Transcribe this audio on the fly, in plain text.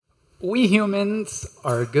We humans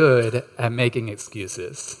are good at making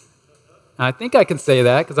excuses. I think I can say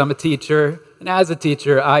that because I'm a teacher, and as a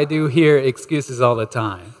teacher, I do hear excuses all the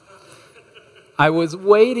time. I was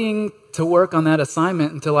waiting to work on that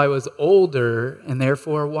assignment until I was older and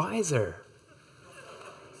therefore wiser.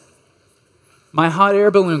 My hot air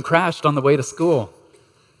balloon crashed on the way to school.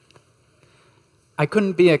 I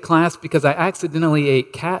couldn't be at class because I accidentally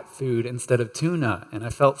ate cat food instead of tuna, and I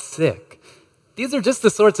felt sick. These are just the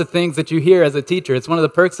sorts of things that you hear as a teacher. It's one of the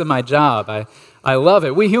perks of my job. I love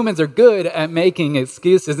it. We humans are good at making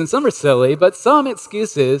excuses, and some are silly, but some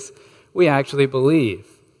excuses we actually believe.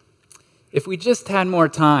 If we just had more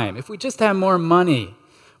time, if we just had more money,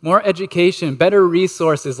 more education, better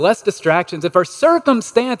resources, less distractions, if our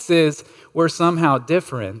circumstances were somehow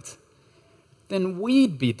different, then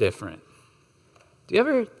we'd be different. Do you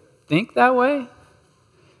ever think that way?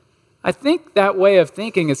 I think that way of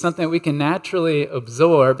thinking is something we can naturally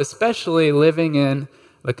absorb, especially living in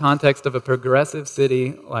the context of a progressive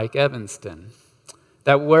city like Evanston.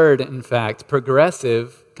 That word, in fact,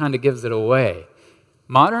 progressive, kind of gives it away.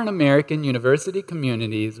 Modern American university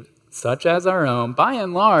communities, such as our own, by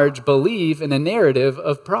and large, believe in a narrative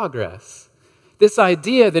of progress. This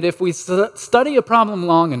idea that if we study a problem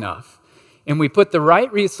long enough, and we put the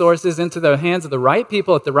right resources into the hands of the right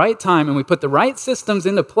people at the right time, and we put the right systems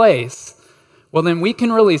into place, well, then we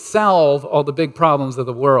can really solve all the big problems of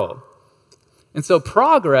the world. And so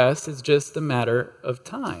progress is just a matter of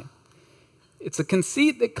time. It's a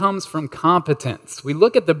conceit that comes from competence. We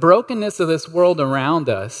look at the brokenness of this world around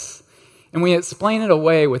us, and we explain it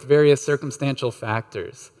away with various circumstantial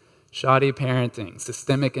factors: shoddy parenting,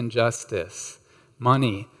 systemic injustice,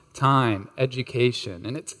 money, time, education.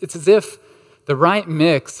 And it's as if the right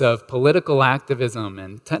mix of political activism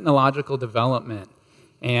and technological development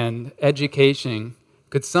and education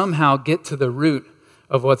could somehow get to the root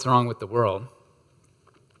of what's wrong with the world.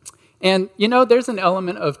 And, there's an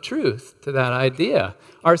element of truth to that idea.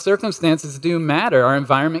 Our circumstances do matter. Our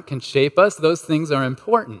environment can shape us. Those things are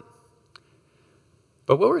important.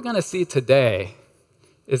 But what we're going to see today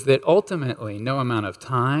is that ultimately no amount of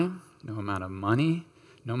time, no amount of money,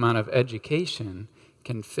 no amount of education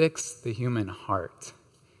can fix the human heart.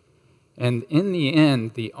 And in the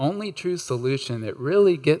end, the only true solution that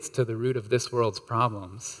really gets to the root of this world's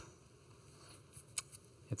problems,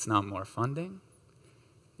 it's not more funding,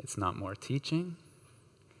 it's not more teaching,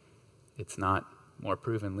 it's not more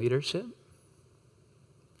proven leadership,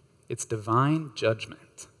 it's divine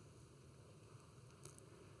judgment.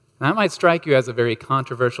 Now, that might strike you as a very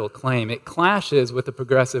controversial claim. It clashes with the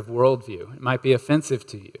progressive worldview. It might be offensive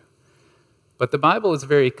to you. But the Bible is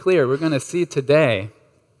very clear. We're going to see today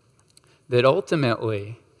that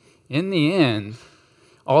ultimately, in the end,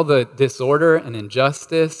 all the disorder and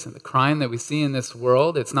injustice and the crime that we see in this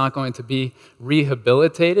world, it's not going to be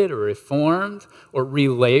rehabilitated or reformed or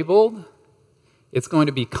relabeled. It's going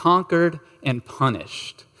to be conquered and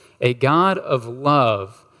punished. A God of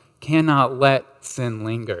love cannot let sin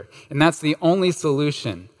linger. And that's the only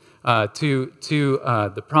solution to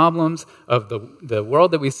the problems of the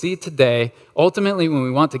world that we see today. Ultimately, when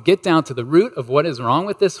we want to get down to the root of what is wrong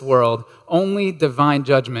with this world, only divine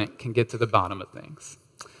judgment can get to the bottom of things.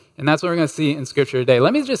 And that's what we're going to see in Scripture today.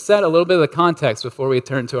 Let me just set a little bit of the context before we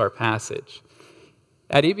turn to our passage.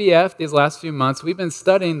 At EBF, these last few months, we've been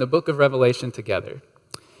studying the book of Revelation together.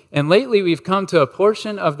 And lately, we've come to a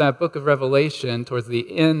portion of that book of Revelation, towards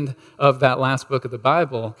the end of that last book of the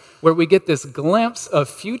Bible, where we get this glimpse of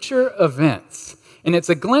future events. And it's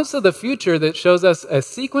a glimpse of the future that shows us a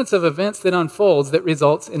sequence of events that unfolds that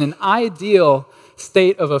results in an ideal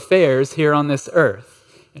state of affairs here on this earth.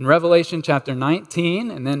 In Revelation chapter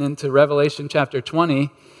 19 and then into Revelation chapter 20,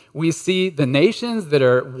 we see the nations that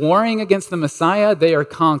are warring against the Messiah, they are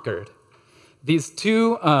conquered. These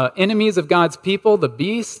two enemies of God's people, the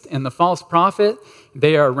beast and the false prophet,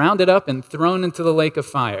 they are rounded up and thrown into the lake of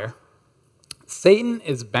fire. Satan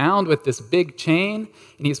is bound with this big chain,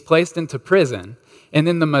 and he's placed into prison. And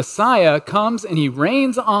then the Messiah comes and he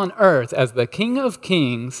reigns on earth as the King of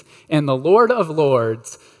Kings and the Lord of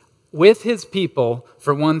Lords with his people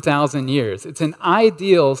for 1,000 years. It's an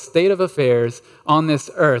ideal state of affairs on this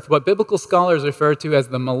earth, what biblical scholars refer to as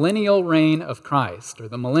the millennial reign of Christ, or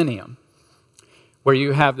the millennium, where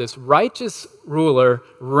you have this righteous ruler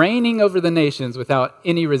reigning over the nations without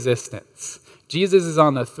any resistance. Jesus is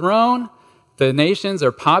on the throne. The nations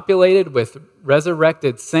are populated with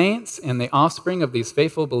resurrected saints and the offspring of these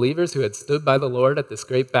faithful believers who had stood by the Lord at this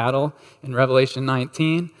great battle in Revelation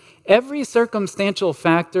 19. Every circumstantial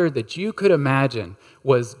factor that you could imagine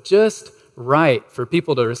was just right for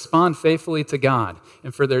people to respond faithfully to God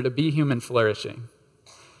and for there to be human flourishing.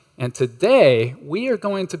 And today, we are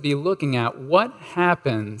going to be looking at what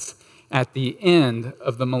happens at the end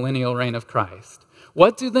of the millennial reign of Christ.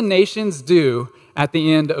 What do the nations do at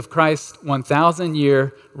the end of Christ's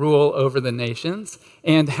 1,000-year rule over the nations?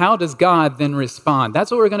 And how does God then respond?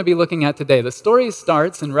 That's what we're going to be looking at today. The story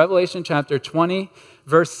starts in Revelation chapter 20,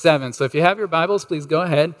 verse 7. So if you have your Bibles, please go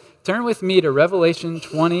ahead. Turn with me to Revelation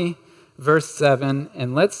 20, verse 7,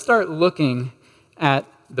 and let's start looking at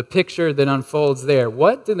the picture that unfolds there.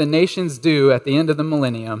 What do the nations do at the end of the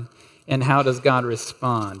millennium, and how does God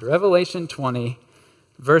respond? Revelation 20,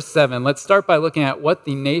 verse 7. Let's start by looking at what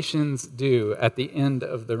the nations do at the end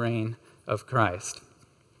of the reign of Christ.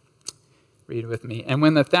 Read with me. And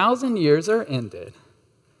when the 1,000 years are ended,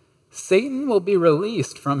 Satan will be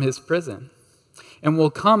released from his prison and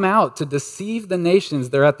will come out to deceive the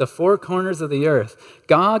nations. They're at the four corners of the earth,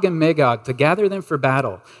 Gog and Magog, to gather them for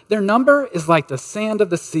battle. Their number is like the sand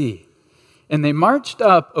of the sea. And they marched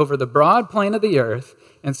up over the broad plain of the earth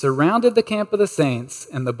and surrounded the camp of the saints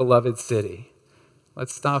and the beloved city.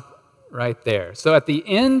 Let's stop right there. So at the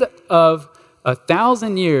end of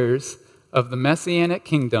 1,000 years of the Messianic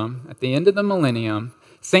kingdom, at the end of the millennium,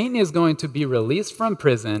 Satan is going to be released from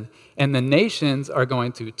prison, and the nations are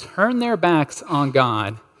going to turn their backs on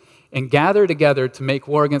God and gather together to make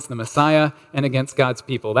war against the Messiah and against God's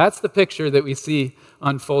people. That's the picture that we see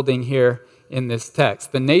unfolding here in this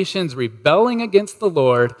text. The nations rebelling against the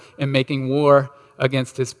Lord and making war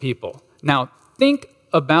against his people. Now, think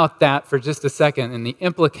about that for just a second and the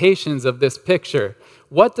implications of this picture.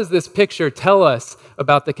 What does this picture tell us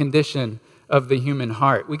about the condition of the human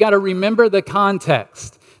heart? We got to remember the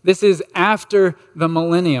context. This is after the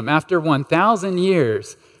millennium, after 1,000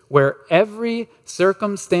 years, where every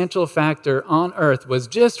circumstantial factor on earth was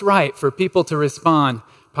just right for people to respond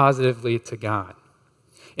positively to God.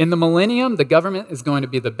 In the millennium, the government is going to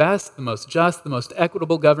be the best, the most just, the most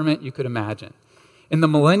equitable government you could imagine. In the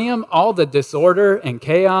millennium, all the disorder and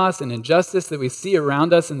chaos and injustice that we see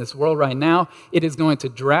around us in this world right now, it is going to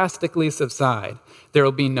drastically subside. There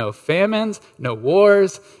will be no famines, no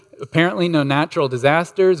wars, apparently no natural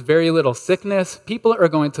disasters, very little sickness. People are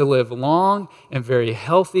going to live long and very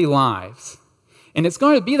healthy lives. And it's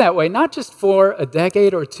going to be that way, not just for a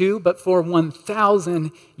decade or two, but for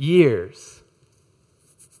 1,000 years.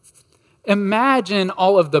 Imagine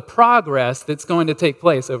all of the progress that's going to take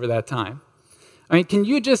place over that time. I mean, can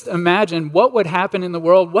you just imagine what would happen in the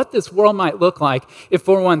world, what this world might look like if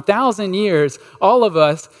for 1,000 years, all of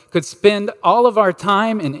us could spend all of our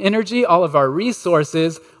time and energy, all of our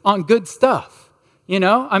resources on good stuff? You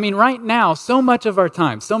know, I mean, right now, so much of our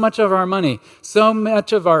time, so much of our money, so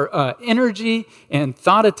much of our energy and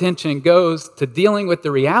thought attention goes to dealing with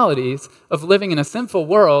the realities of living in a sinful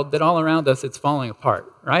world that all around us, it's falling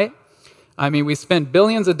apart, right? I mean, we spend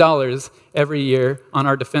billions of dollars every year on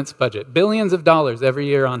our defense budget, billions of dollars every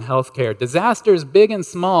year on healthcare. Disasters, big and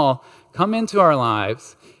small, come into our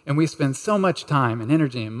lives, and we spend so much time and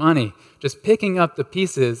energy and money just picking up the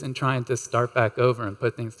pieces and trying to start back over and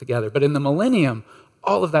put things together. But in the millennium,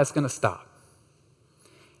 all of that's going to stop.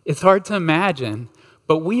 It's hard to imagine,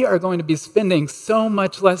 but we are going to be spending so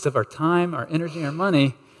much less of our time, our energy, our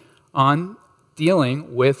money on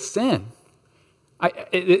dealing with sin.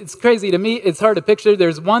 It's crazy to me. It's hard to picture.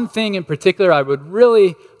 There's one thing in particular I would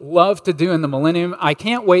really love to do in the millennium. I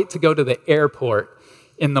can't wait to go to the airport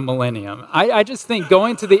in the millennium. I just think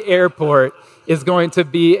going to the airport is going to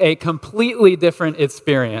be a completely different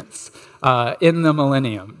experience in the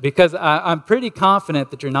millennium, because I'm pretty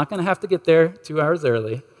confident that you're not going to have to get there 2 hours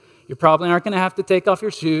early. You probably aren't going to have to take off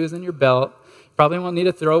your shoes and your belt. You probably won't need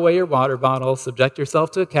to throw away your water bottle, subject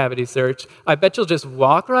yourself to a cavity search. I bet you'll just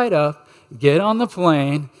walk right up, get on the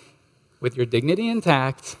plane with your dignity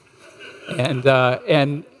intact,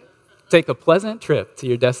 and take a pleasant trip to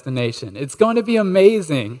your destination. It's going to be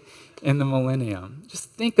amazing in the millennium.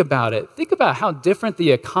 Just think about it. Think about how different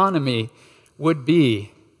the economy would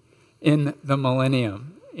be in the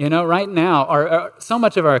millennium. You know, right now, so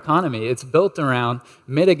much of our economy, it's built around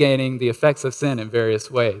mitigating the effects of sin in various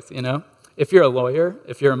ways, you know? If you're a lawyer,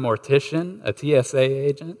 if you're a mortician, a TSA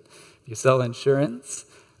agent, if you sell insurance,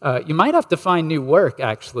 you might have to find new work,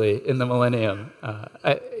 actually, in the millennium.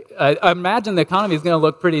 I imagine the economy is going to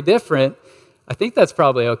look pretty different. I think that's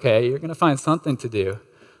probably okay. You're going to find something to do.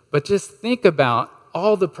 But just think about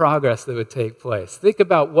all the progress that would take place. Think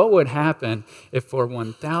about what would happen if for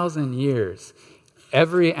 1,000 years,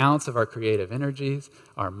 every ounce of our creative energies,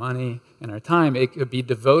 our money, and our time, it could be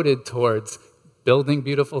devoted towards building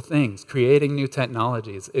beautiful things, creating new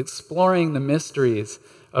technologies, exploring the mysteries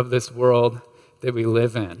of this world that we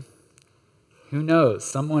live in. Who knows?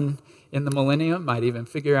 Someone in the millennium might even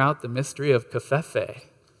figure out the mystery of covfefe.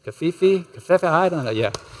 Kafefe, I don't know,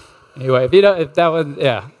 yeah. Anyway, if that one,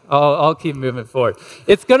 yeah, I'll keep moving forward.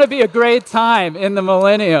 It's going to be a great time in the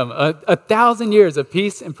millennium, 1,000 years of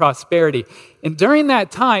peace and prosperity. And during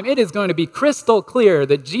that time, it is going to be crystal clear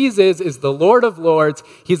that Jesus is the Lord of Lords.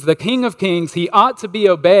 He's the King of Kings. He ought to be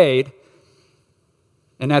obeyed.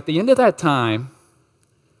 And at the end of that time,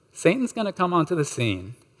 Satan's going to come onto the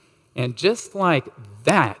scene. And just like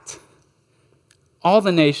that, all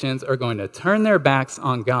the nations are going to turn their backs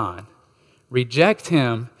on God, reject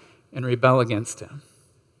him, and rebel against him.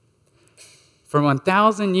 For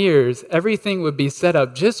 1,000 years, everything would be set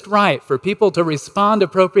up just right for people to respond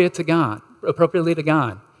appropriately to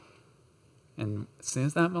God. And as soon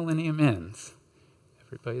as that millennium ends,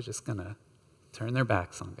 everybody's just going to turn their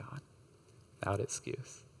backs on God without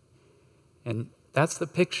excuse. And that's the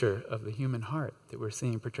picture of the human heart that we're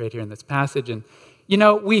seeing portrayed here in this passage. And,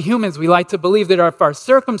 we humans, we like to believe that if our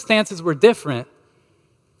circumstances were different,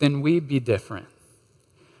 then we'd be different.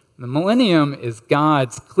 The millennium is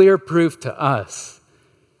God's clear proof to us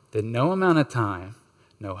that no amount of time,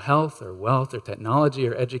 no health or wealth or technology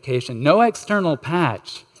or education, no external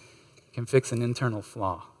patch can fix an internal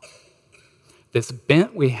flaw. This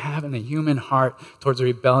bent we have in the human heart towards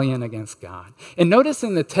rebellion against God. And notice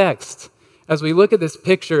in the text, as we look at this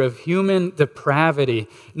picture of human depravity,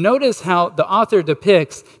 notice how the author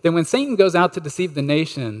depicts that when Satan goes out to deceive the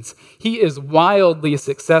nations, he is wildly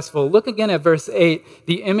successful. Look again at verse 8,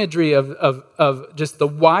 the imagery of just the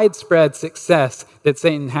widespread success that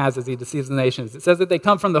Satan has as he deceives the nations. It says that they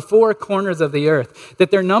come from the four corners of the earth,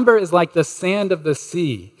 that their number is like the sand of the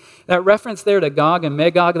sea. That reference there to Gog and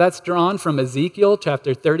Magog, that's drawn from Ezekiel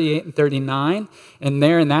chapter 38 and 39. And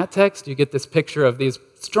there in that text, you get this picture of these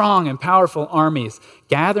strong and powerful armies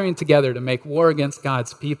gathering together to make war against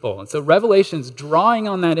God's people. And so Revelation's drawing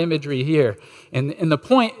on that imagery here. And the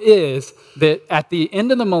point is that at the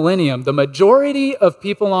end of the millennium, the majority of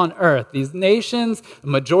people on earth, these nations, the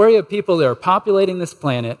majority of people that are populating this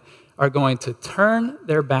planet are going to turn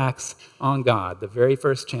their backs on God the very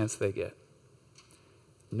first chance they get.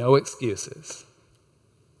 No excuses.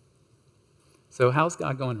 So how's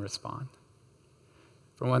God going to respond?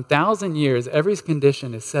 For 1,000 years, every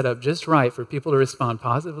condition is set up just right for people to respond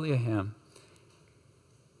positively to him.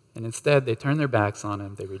 And instead, they turn their backs on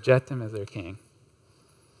him. They reject him as their king.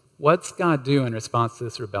 What's God do in response to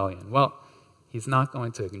this rebellion? Well, he's not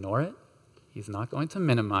going to ignore it. He's not going to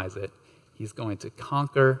minimize it. He's going to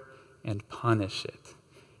conquer and punish it.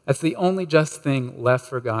 That's the only just thing left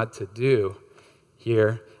for God to do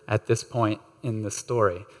here at this point in the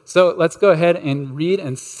story. So let's go ahead and read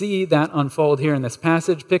and see that unfold here in this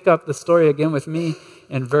passage. Pick up the story again with me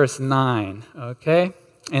in verse 9, okay?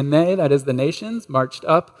 And they, that is the nations, marched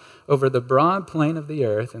up over the broad plain of the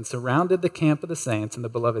earth and surrounded the camp of the saints in the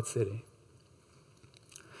beloved city.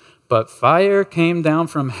 But fire came down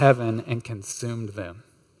from heaven and consumed them.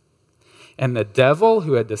 And the devil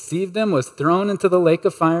who had deceived them was thrown into the lake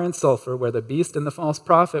of fire and sulfur where the beast and the false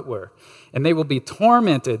prophet were. And they will be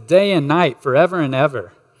tormented day and night forever and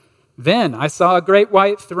ever. Then I saw a great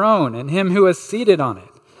white throne and him who was seated on it.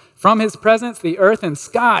 From his presence the earth and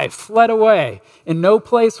sky fled away, and no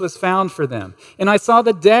place was found for them. And I saw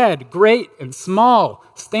the dead, great and small,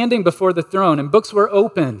 standing before the throne, and books were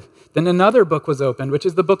opened. Then another book was opened, which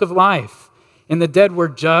is the book of life. And the dead were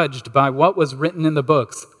judged by what was written in the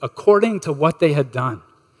books, according to what they had done.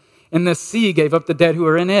 And the sea gave up the dead who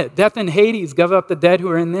were in it. Death and Hades gave up the dead who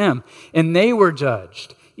were in them. And they were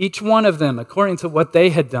judged, each one of them according to what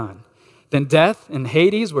they had done. Then death and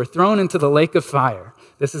Hades were thrown into the lake of fire.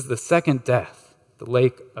 This is the second death, the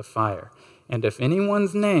lake of fire. And if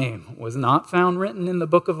anyone's name was not found written in the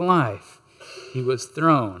book of life, he was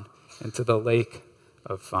thrown into the lake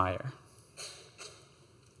of fire.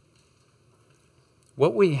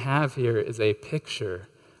 What we have here is a picture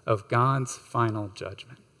of God's final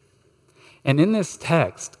judgment. And in this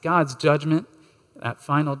text, God's judgment, that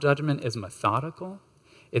final judgment, is methodical,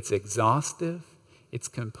 it's exhaustive, it's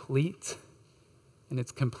complete, and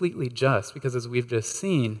it's completely just, because as we've just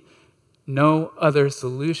seen, no other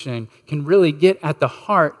solution can really get at the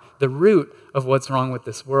heart, the root of what's wrong with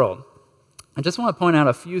this world. I just want to point out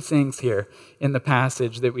a few things here in the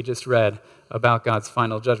passage that we just read about God's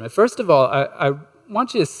final judgment. First of all, I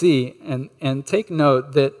want you to see and take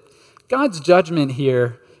note that God's judgment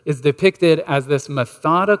here is depicted as this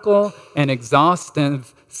methodical and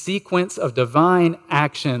exhaustive sequence of divine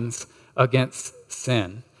actions against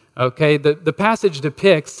sin. Okay, the passage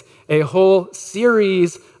depicts a whole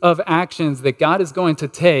series of actions that God is going to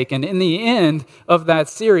take, and in the end of that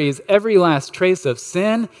series, every last trace of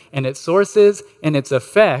sin and its sources and its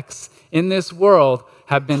effects in this world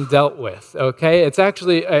have been dealt with, okay? It's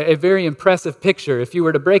actually a very impressive picture. If you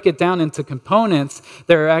were to break it down into components,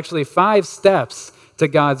 there are actually 5 steps to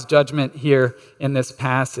God's judgment here in this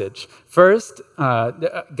passage. First,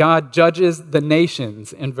 God judges the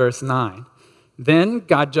nations in verse 9. Then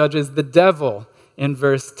God judges the devil in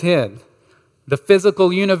verse 10. The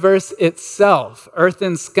physical universe itself, earth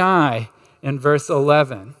and sky, in verse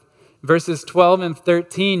 11. Verses 12 and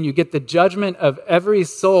 13, you get the judgment of every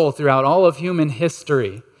soul throughout all of human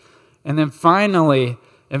history. And then finally,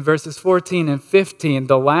 in verses 14 and 15,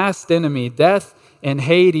 the last enemy, death and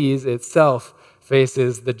Hades itself,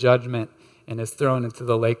 faces the judgment and is thrown into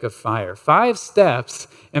the lake of fire. 5 steps,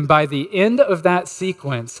 and by the end of that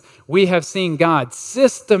sequence, we have seen God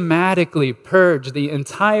systematically purge the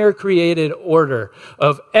entire created order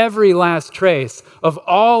of every last trace of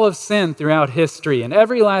all of sin throughout history, and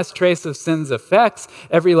every last trace of sin's effects,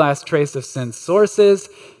 every last trace of sin's sources.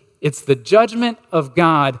 It's the judgment of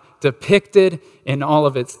God depicted in all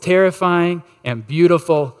of its terrifying and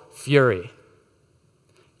beautiful fury.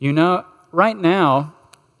 You know, right now,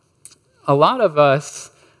 a lot of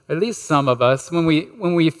us, at least some of us, when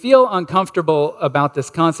we feel uncomfortable about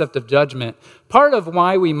this concept of judgment, part of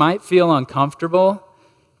why we might feel uncomfortable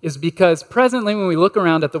is because presently when we look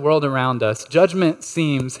around at the world around us, judgment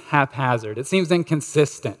seems haphazard. It seems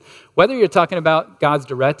inconsistent. Whether you're talking about God's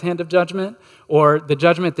direct hand of judgment or the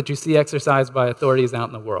judgment that you see exercised by authorities out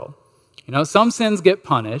in the world. You know, some sins get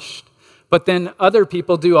punished, but then other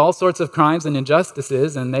people do all sorts of crimes and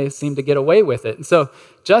injustices, and they seem to get away with it. And so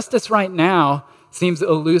justice right now seems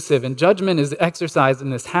elusive, and judgment is exercised in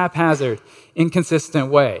this haphazard, inconsistent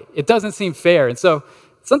way. It doesn't seem fair. And so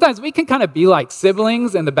sometimes we can kind of be like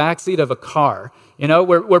siblings in the backseat of a car. You know,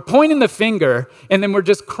 we're pointing the finger, and then we're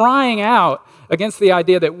just crying out against the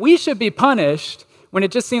idea that we should be punished when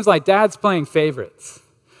it just seems like dad's playing favorites.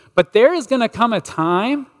 But there is going to come a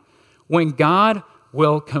time when God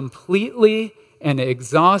will completely and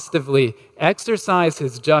exhaustively exercise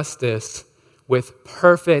his justice with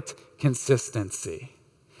perfect consistency.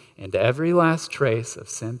 And every last trace of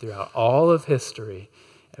sin throughout all of history,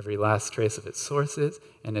 every last trace of its sources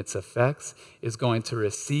and its effects is going to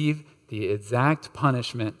receive the exact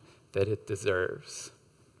punishment that it deserves.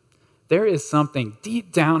 There is something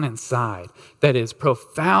deep down inside that is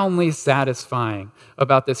profoundly satisfying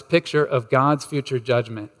about this picture of God's future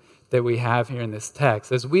judgment that we have here in this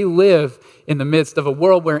text. As we live in the midst of a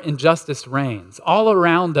world where injustice reigns, all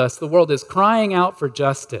around us, the world is crying out for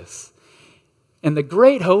justice. And the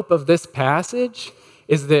great hope of this passage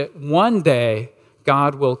is that one day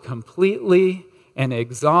God will completely and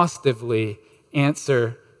exhaustively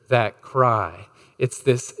answer that cry. It's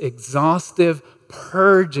this exhaustive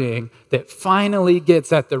purging that finally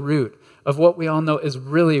gets at the root of what we all know is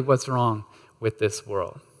really what's wrong with this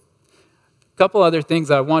world. A couple other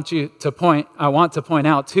things I want to point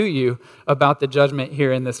out to you about the judgment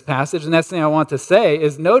here in this passage. The next thing I want to say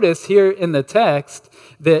is notice here in the text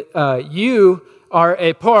that you are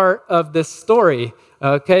a part of this story.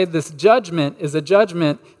 Okay, this judgment is a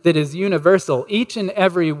judgment that is universal. Each and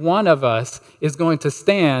every one of us is going to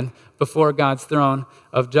stand before God's throne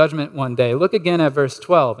of judgment one day. Look again at verse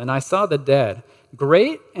 12. And I saw the dead,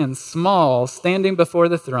 great and small, standing before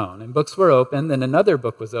the throne. And books were opened, and another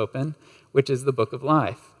book was opened, which is the book of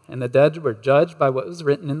life. And the dead were judged by what was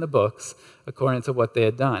written in the books, according to what they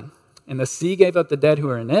had done. And the sea gave up the dead who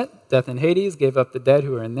were in it. Death and Hades gave up the dead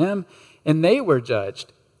who were in them. And they were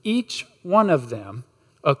judged, each one of them,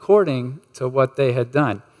 according to what they had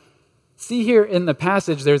done. See here in the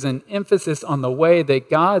passage, there's an emphasis on the way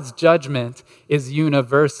that God's judgment is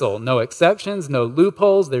universal. No exceptions, no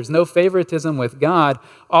loopholes. There's no favoritism with God.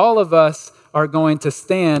 All of us are going to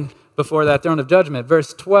stand before that throne of judgment.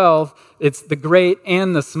 Verse 12, it's the great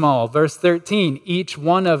and the small. Verse 13, each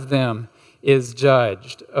one of them is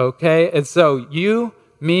judged, okay? And so you,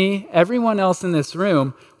 me, everyone else in this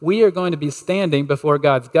room, we are going to be standing before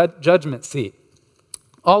God's judgment seat.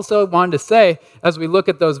 Also, I wanted to say, as we look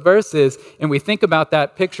at those verses and we think about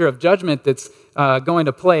that picture of judgment that's going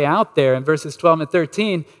to play out there in verses 12 and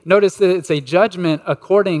 13, notice that it's a judgment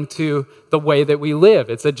according to the way that we live.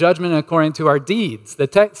 It's a judgment according to our deeds. The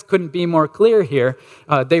text couldn't be more clear here.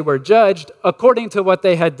 They were judged according to what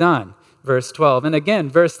they had done, verse 12. And again,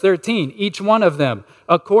 verse 13, each one of them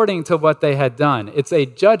according to what they had done. It's a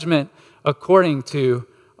judgment according to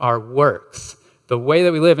our works. The way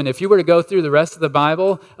that we live. And if you were to go through the rest of the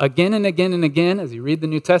Bible again and again and again, as you read the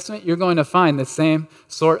New Testament, you're going to find the same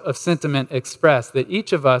sort of sentiment expressed, that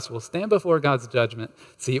each of us will stand before God's judgment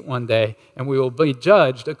seat one day, and we will be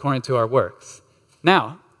judged according to our works.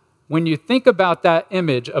 Now, when you think about that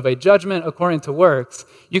image of a judgment according to works,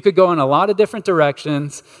 you could go in a lot of different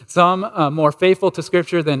directions, some more faithful to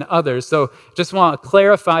Scripture than others. So just want to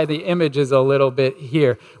clarify the images a little bit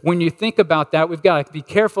here. When you think about that, we've got to be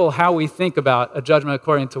careful how we think about a judgment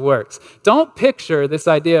according to works. Don't picture this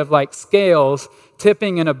idea of like scales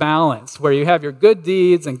tipping in a balance where you have your good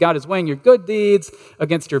deeds and God is weighing your good deeds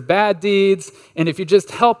against your bad deeds. And if you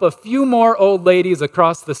just help a few more old ladies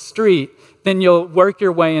across the street, then you'll work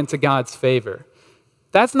your way into God's favor.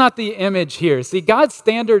 That's not the image here. See, God's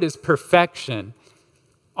standard is perfection.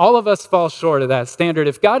 All of us fall short of that standard.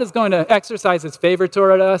 If God is going to exercise his favor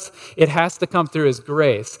toward us, it has to come through his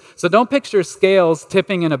grace. So don't picture scales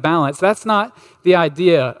tipping in a balance. That's not the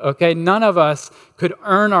idea, okay? None of us could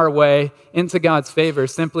earn our way into God's favor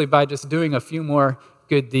simply by just doing a few more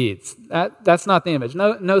good deeds. That's not the image.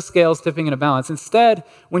 No scales tipping in a balance. Instead,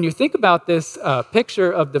 when you think about this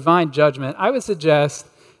picture of divine judgment, I would suggest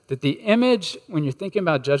that the image, when you're thinking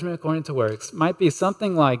about judgment according to works, might be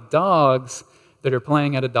something like dogs that are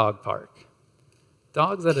playing at a dog park.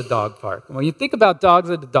 Dogs at a dog park. When you think about dogs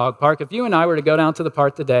at a dog park, if you and I were to go down to the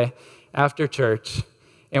park today after church,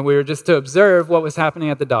 and we were just to observe what was happening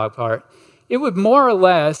at the dog park, it would more or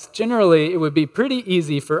less, generally, it would be pretty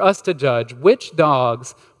easy for us to judge which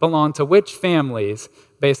dogs belong to which families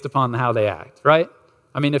based upon how they act, right?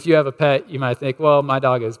 I mean, if you have a pet, you might think, well, my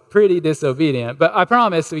dog is pretty disobedient. But I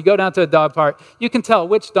promise, if you go down to a dog park, you can tell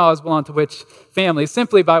which dogs belong to which family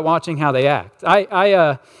simply by watching how they act.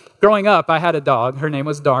 Growing up, I had a dog. Her name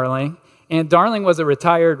was Darling. And Darling was a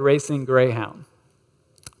retired racing greyhound.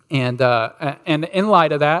 And in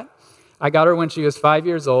light of that, I got her when she was 5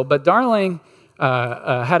 years old, but Darling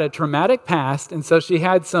had a traumatic past, and so she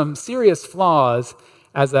had some serious flaws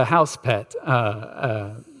as a house pet,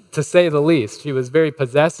 to say the least. She was very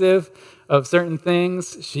possessive of certain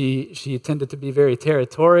things. She tended to be very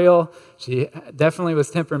territorial. She definitely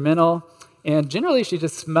was temperamental, and generally she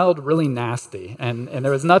just smelled really nasty, and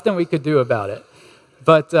there was nothing we could do about it.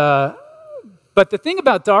 But the thing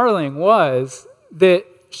about Darling was that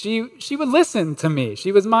she would listen to me.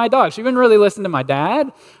 She was my dog. She wouldn't really listen to my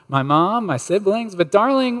dad, my mom, my siblings, but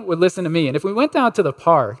Darling would listen to me. And if we went down to the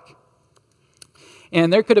park,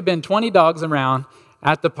 and there could have been 20 dogs around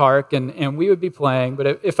at the park, and we would be playing, but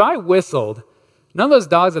if I whistled, none of those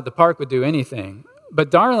dogs at the park would do anything, but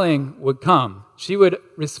Darling would come. She would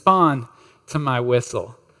respond to my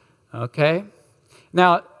whistle, okay?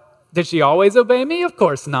 Now, did she always obey me? Of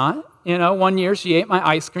course not. You know, one year she ate my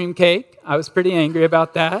ice cream cake. I was pretty angry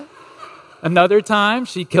about that. Another time,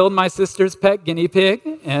 she killed my sister's pet guinea pig,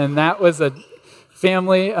 and that was a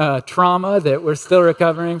family trauma that we're still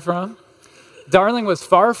recovering from. Darling was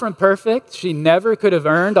far from perfect. She never could have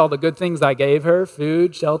earned all the good things I gave her,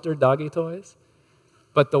 food, shelter, doggy toys.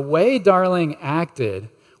 But the way Darling acted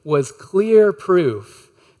was clear proof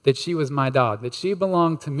that she was my dog, that she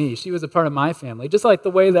belonged to me. She was a part of my family. Just like the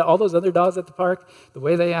way that all those other dogs at the park, the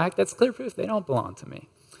way they act, that's clear proof they don't belong to me.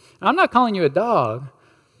 Now, I'm not calling you a dog,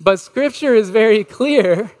 but Scripture is very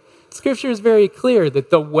clear. Scripture is very clear that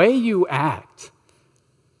the way you act,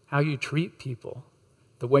 how you treat people,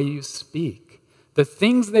 the way you speak, the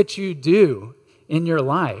things that you do in your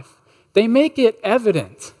life, they make it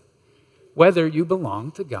evident whether you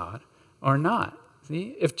belong to God or not.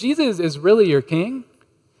 See, if Jesus is really your king,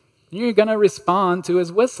 you're going to respond to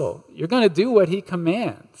his whistle. You're going to do what he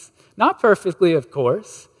commands. Not perfectly, of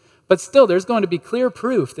course, but still there's going to be clear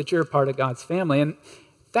proof that you're a part of God's family. And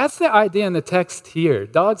that's the idea in the text here.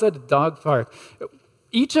 Dogs at a dog park.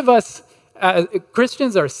 Each of us,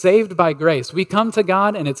 Christians, are saved by grace. We come to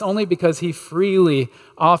God, and it's only because he freely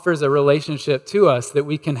offers a relationship to us that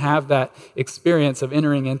we can have that experience of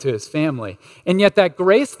entering into his family. And yet that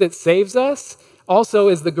grace that saves us also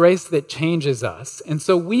is the grace that changes us. And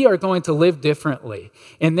so we are going to live differently.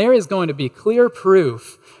 And there is going to be clear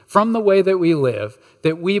proof from the way that we live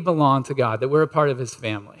that we belong to God, that we're a part of his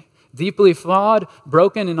family. Deeply flawed,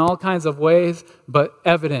 broken in all kinds of ways, but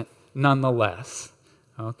evident nonetheless.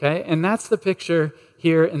 Okay? And that's the picture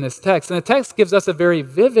here in this text. And the text gives us a very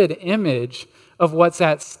vivid image of what's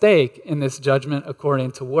at stake in this judgment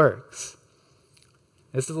according to works.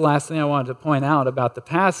 This is the last thing I wanted to point out about the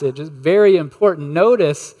passage. It's very important.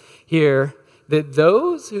 Notice here that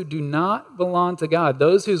those who do not belong to God,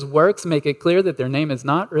 those whose works make it clear that their name is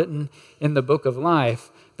not written in the book of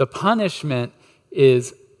life, the punishment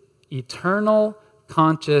is eternal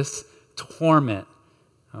conscious torment.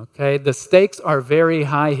 Okay, the stakes are very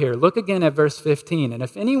high here. Look again at verse 15. And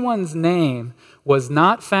if anyone's name was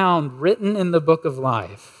not found written in the book of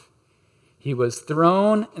life, he was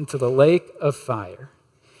thrown into the lake of fire.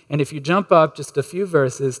 And if you jump up just a few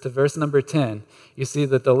verses to verse number 10, you see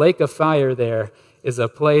that the lake of fire there is a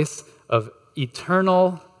place of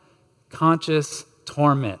eternal, conscious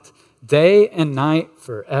torment, day and night,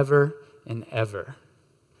 forever and ever.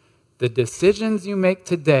 The decisions you make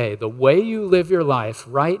today, the way you live your life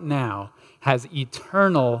right now, has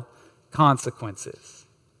eternal consequences.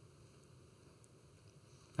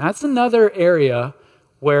 That's another area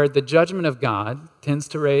where the judgment of God tends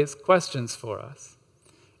to raise questions for us.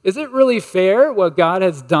 Is it really fair what God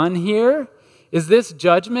has done here? Is this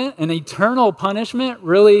judgment, an eternal punishment,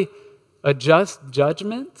 really a just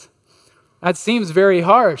judgment? That seems very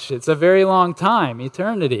harsh. It's a very long time,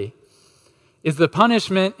 eternity. Is the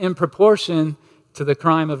punishment in proportion to the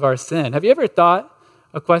crime of our sin? Have you ever thought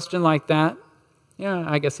a question like that? Yeah,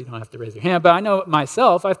 I guess you don't have to raise your hand, but I know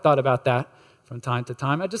myself, I've thought about that from time to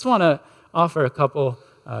time. I just want to offer a couple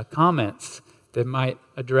comments that might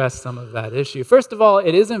address some of that issue. First of all,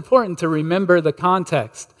 it is important to remember the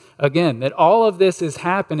context, again, that all of this is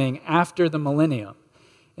happening after the millennium.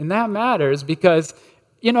 And that matters because,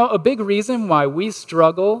 a big reason why we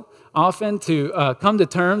struggle often to come to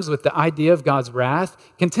terms with the idea of God's wrath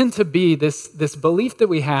can tend to be this belief that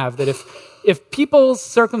we have that if people's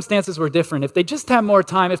circumstances were different, if they just had more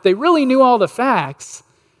time, if they really knew all the facts,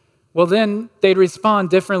 well, then they'd respond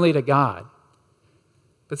differently to God.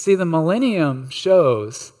 But see, the millennium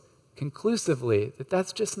shows conclusively that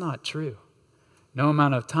that's just not true. No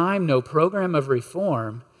amount of time, no program of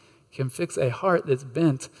reform can fix a heart that's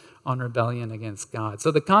bent on rebellion against God.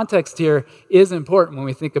 So the context here is important when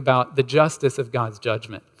we think about the justice of God's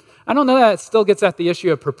judgment. I don't know that it still gets at the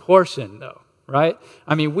issue of proportion, though, right?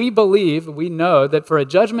 I mean, we know that for a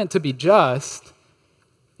judgment to be just,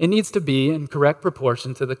 it needs to be in correct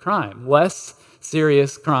proportion to the crime. Less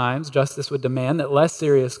serious crimes, justice would demand that less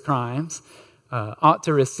serious crimes ought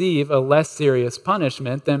to receive a less serious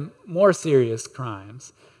punishment than more serious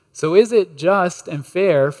crimes. So is it just and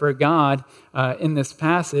fair for God in this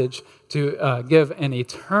passage to give an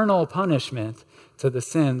eternal punishment to the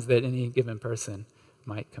sins that any given person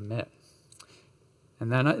might commit?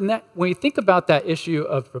 And then when you think about that issue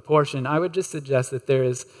of proportion, I would just suggest that there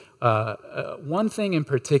is one thing in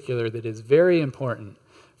particular that is very important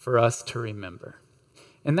for us to remember.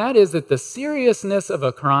 And that is that the seriousness of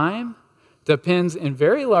a crime depends in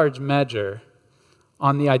very large measure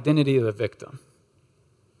on the identity of the victim.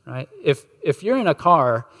 Right? If you're in a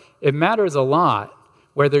car, it matters a lot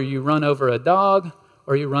whether you run over a dog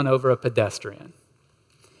or you run over a pedestrian.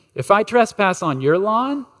 If I trespass on your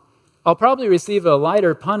lawn, I'll probably receive a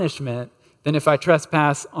lighter punishment than if I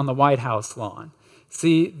trespass on the White House lawn.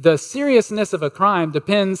 See, the seriousness of a crime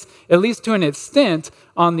depends, at least to an extent,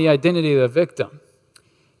 on the identity of the victim.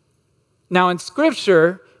 Now, in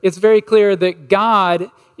Scripture, it's very clear that God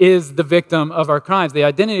is the victim of our crimes. The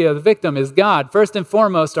identity of the victim is God. First and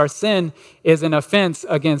foremost, our sin is an offense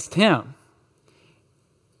against Him.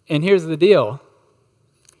 And here's the deal.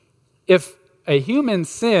 If a human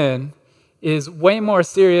sin is way more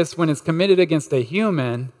serious when it's committed against a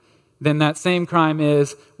human than that same crime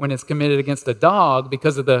is when it's committed against a dog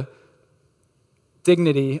because of the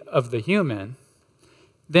dignity of the human,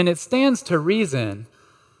 then it stands to reason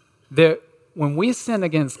that when we sin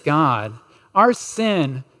against God, our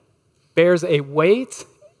sin bears a weight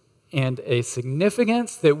and a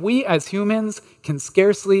significance that we as humans can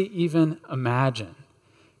scarcely even imagine.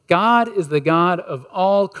 God is the God of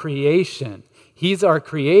all creation. He's our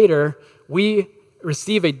creator. We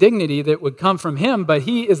receive a dignity that would come from Him, but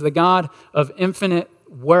He is the God of infinite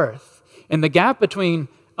worth. And the gap between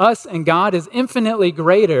us and God is infinitely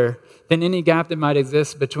greater than any gap that might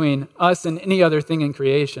exist between us and any other thing in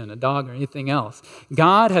creation, a dog or anything else.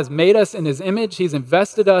 God has made us in His image. He's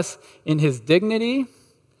invested us in His dignity.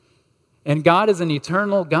 And God is an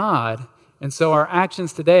eternal God. And so our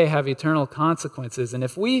actions today have eternal consequences. And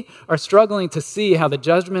if we are struggling to see how the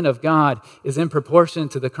judgment of God is in proportion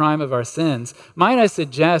to the crime of our sins, might I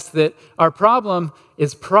suggest that our problem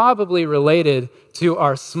is probably related to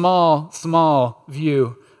our small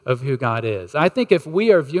view of who God is. I think if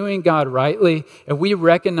we are viewing God rightly and we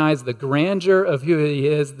recognize the grandeur of who He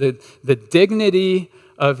is, the dignity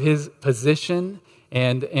of His position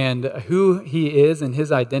and who He is and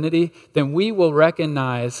His identity, then we will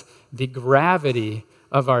recognize the gravity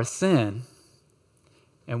of our sin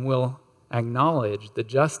and will acknowledge the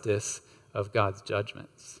justice of God's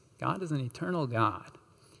judgments. God is an eternal God.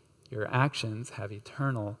 Your actions have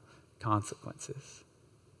eternal consequences.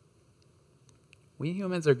 We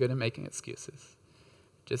humans are good at making excuses.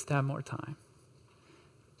 Just have more time.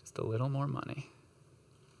 Just a little more money.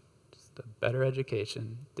 Just a better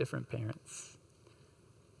education, different parents.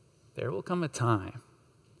 There will come a time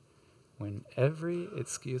when every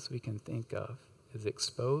excuse we can think of is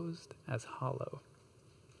exposed as hollow.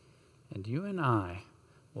 And you and I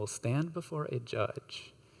will stand before a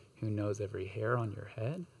judge who knows every hair on your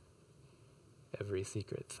head, every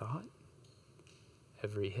secret thought,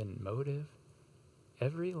 every hidden motive,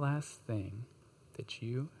 every last thing that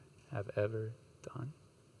you have ever done.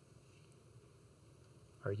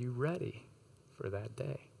 Are you ready for that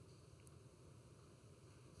day?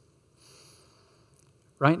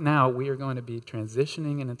 Right now, we are going to be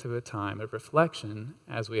transitioning into a time of reflection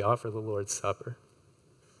as we offer the Lord's Supper.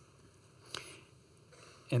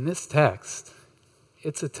 In this text,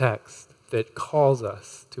 it's a text that calls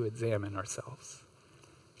us to examine ourselves.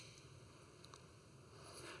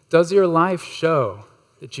 Does your life show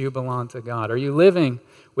that you belong to God? Are you living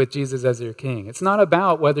with Jesus as your King? It's not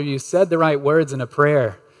about whether you said the right words in a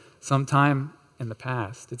prayer sometime in the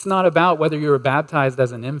past. It's not about whether you were baptized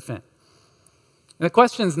as an infant. And the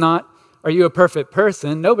question's not, are you a perfect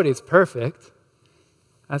person? Nobody's perfect.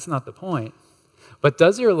 That's not the point. But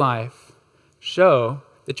does your life show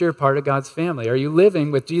that you're a part of God's family? Are you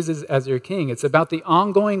living with Jesus as your King? It's about the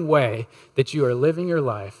ongoing way that you are living your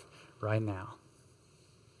life right now.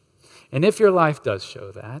 And if your life does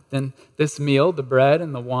show that, then this meal, the bread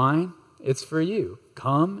and the wine, it's for you.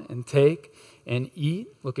 Come and take and eat,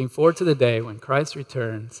 looking forward to the day when Christ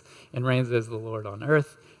returns and reigns as the Lord on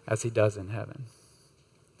earth as he does in heaven.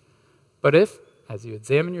 But if, as you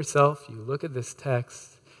examine yourself, you look at this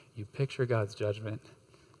text, you picture God's judgment,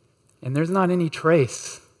 and there's not any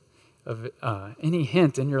trace of any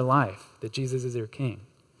hint in your life that Jesus is your King,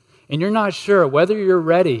 and you're not sure whether you're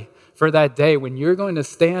ready for that day when you're going to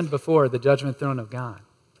stand before the judgment throne of God,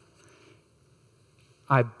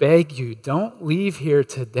 I beg you, don't leave here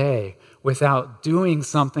today without doing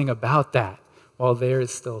something about that while there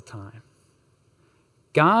is still time.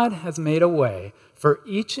 God has made a way for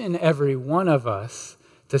each and every one of us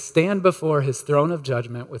to stand before his throne of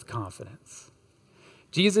judgment with confidence.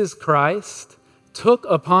 Jesus Christ took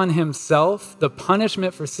upon himself the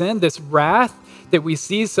punishment for sin, this wrath that we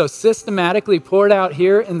see so systematically poured out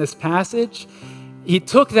here in this passage. He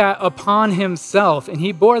took that upon himself, and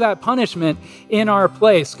he bore that punishment in our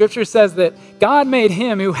place. Scripture says that God made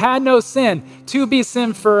him who had no sin to be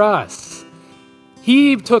sin for us.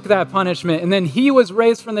 He took that punishment, and then he was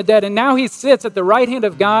raised from the dead, and now he sits at the right hand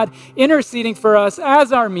of God, interceding for us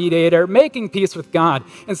as our mediator, making peace with God.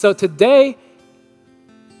 And so today,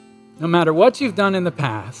 no matter what you've done in the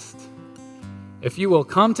past, if you will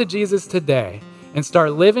come to Jesus today and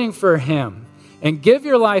start living for him and give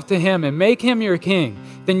your life to him and make him your King,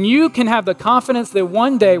 then you can have the confidence that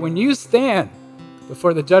one day when you stand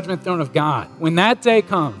before the judgment throne of God, when that day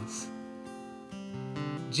comes,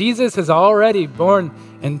 Jesus has already borne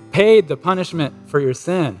and paid the punishment for your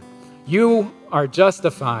sin. You are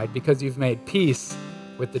justified because you've made peace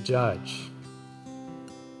with the judge.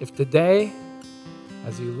 If today,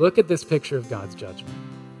 as you look at this picture of God's judgment,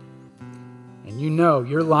 and you know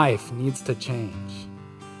your life needs to change,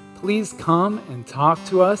 please come and talk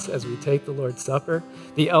to us as we take the Lord's Supper.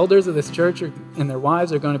 The elders of this church and their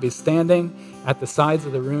wives are going to be standing at the sides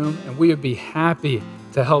of the room, and we would be happy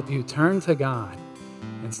to help you turn to God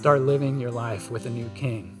and start living your life with a new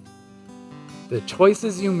King. The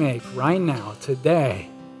choices you make right now, today,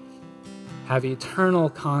 have eternal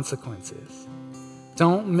consequences.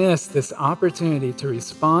 Don't miss this opportunity to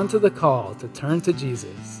respond to the call to turn to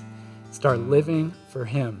Jesus. Start living for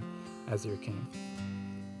him as your King.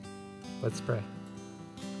 Let's pray.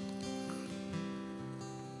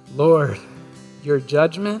 Lord, your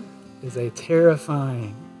judgment is a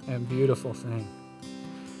terrifying and beautiful thing.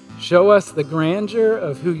 Show us the grandeur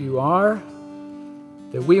of who you are,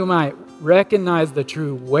 that we might recognize the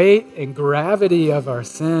true weight and gravity of our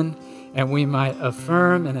sin, and we might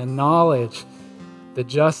affirm and acknowledge the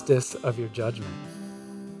justice of your judgment.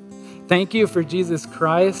 Thank you for Jesus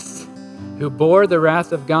Christ, who bore the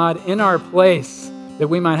wrath of God in our place, that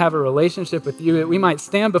we might have a relationship with you, that we might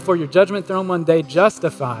stand before your judgment throne one day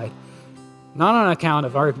justified, not on account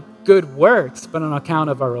of our good works, but on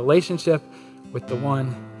account of our relationship with the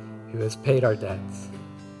one who has paid our debts.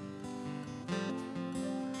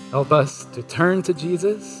 Help us to turn to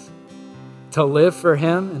Jesus, to live for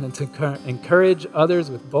him, and to encourage others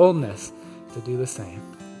with boldness to do the same.